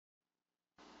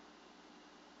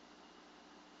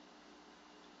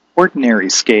Ordinary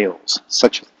scales,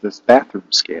 such as this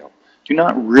bathroom scale, do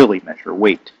not really measure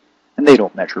weight, and they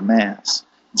don't measure mass.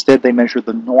 Instead, they measure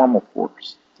the normal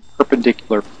force, the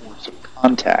perpendicular force of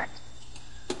contact.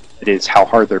 That is, how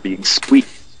hard they're being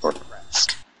squeezed or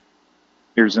pressed.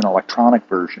 Here's an electronic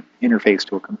version, interfaced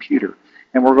to a computer,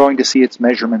 and we're going to see its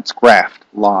measurements graphed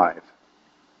live.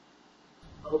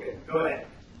 Okay, go ahead.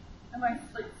 Am I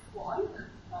like squatting or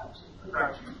crouching?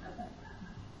 Crouching. Okay.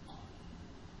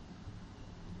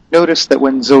 Notice that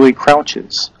when Zoe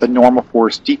crouches, the normal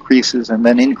force decreases and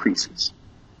then increases.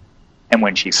 And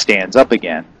when she stands up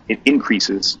again, it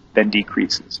increases, then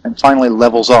decreases, and finally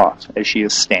levels off as she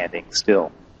is standing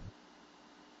still.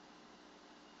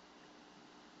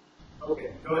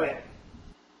 Okay, go ahead.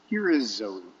 Here is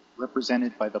Zoe,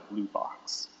 represented by the blue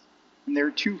box. And there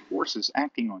are two forces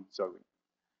acting on Zoe.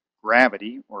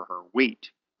 Gravity, or her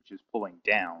weight, which is pulling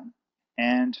down,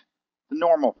 and the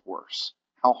normal force,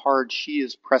 how hard she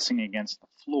is pressing against the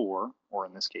floor, or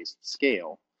in this case the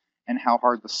scale, and how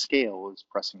hard the scale is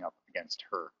pressing up against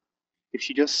her. If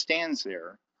she just stands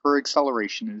there, her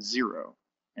acceleration is 0,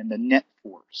 and the net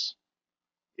force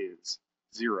is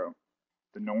 0.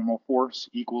 The normal force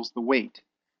equals the weight,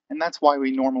 and that's why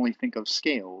we normally think of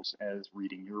scales as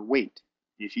reading your weight.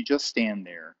 If you just stand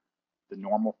there, the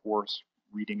normal force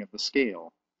reading of the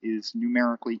scale is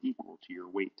numerically equal to your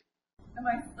weight. Am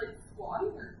I like squatting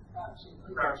or crouching?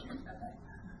 Crouching.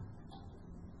 Okay.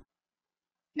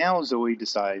 Now Zoe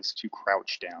decides to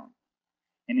crouch down,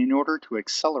 and in order to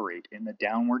accelerate in the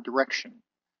downward direction,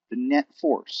 the net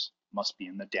force must be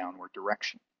in the downward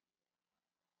direction.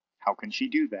 How can she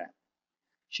do that?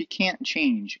 She can't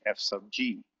change F sub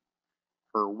g.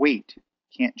 Her weight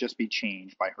can't just be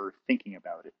changed by her thinking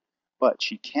about it, but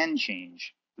she can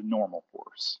change the normal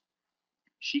force.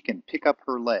 She can pick up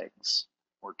her legs,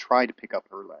 or try to pick up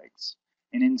her legs,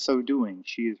 and in so doing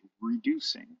she is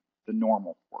reducing the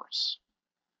normal force.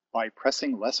 By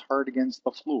pressing less hard against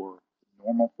the floor, the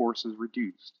normal force is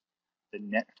reduced. The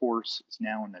net force is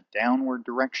now in the downward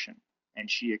direction, and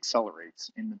she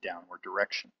accelerates in the downward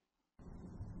direction.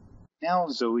 Now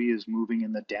Zoe is moving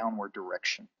in the downward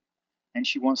direction, and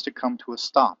she wants to come to a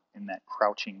stop in that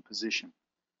crouching position.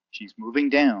 She's moving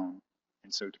down,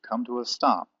 and so to come to a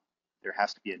stop, there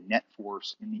has to be a net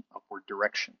force in the upward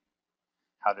direction.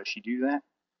 How does she do that?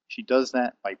 She does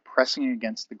that by pressing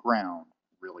against the ground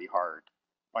really hard.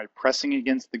 By pressing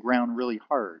against the ground really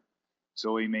hard,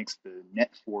 Zoe makes the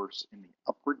net force in the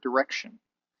upward direction,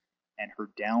 and her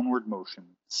downward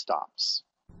motion stops.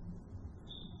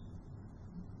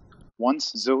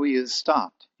 Once Zoe is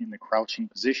stopped in the crouching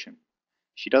position,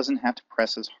 she doesn't have to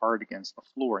press as hard against the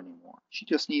floor anymore. She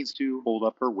just needs to hold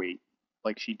up her weight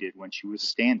like she did when she was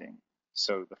standing.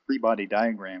 So the free body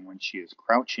diagram when she is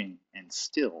crouching and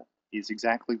still is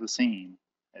exactly the same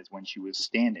as when she was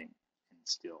standing and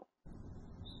still.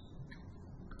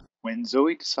 When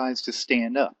Zoe decides to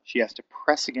stand up, she has to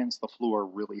press against the floor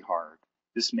really hard.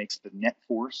 This makes the net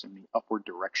force in the upward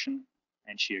direction,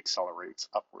 and she accelerates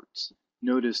upwards.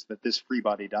 Notice that this free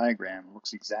body diagram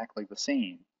looks exactly the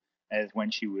same as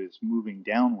when she was moving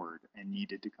downward and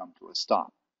needed to come to a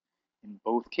stop. In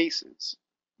both cases,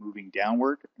 moving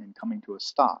downward and coming to a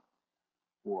stop,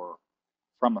 or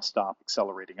from a stop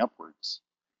accelerating upwards,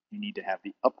 you need to have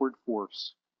the upward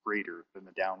force greater than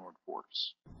the downward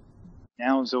force.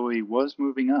 Now Zoe was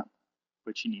moving up,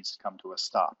 but she needs to come to a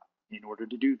stop. In order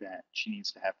to do that, she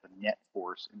needs to have the net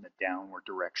force in the downward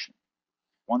direction.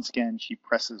 Once again, she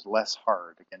presses less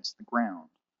hard against the ground,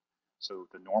 so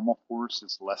the normal force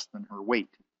is less than her weight,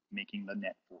 making the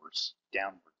net force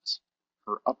downwards.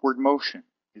 Her upward motion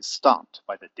is stopped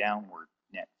by the downward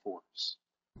net force.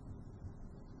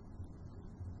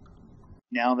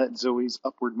 Now that Zoe's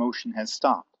upward motion has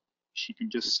stopped, she can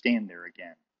just stand there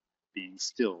again, being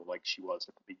still like she was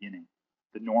at the beginning.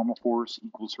 The normal force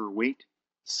equals her weight,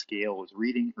 the scale is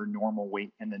reading her normal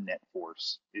weight, and the net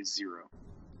force is 0.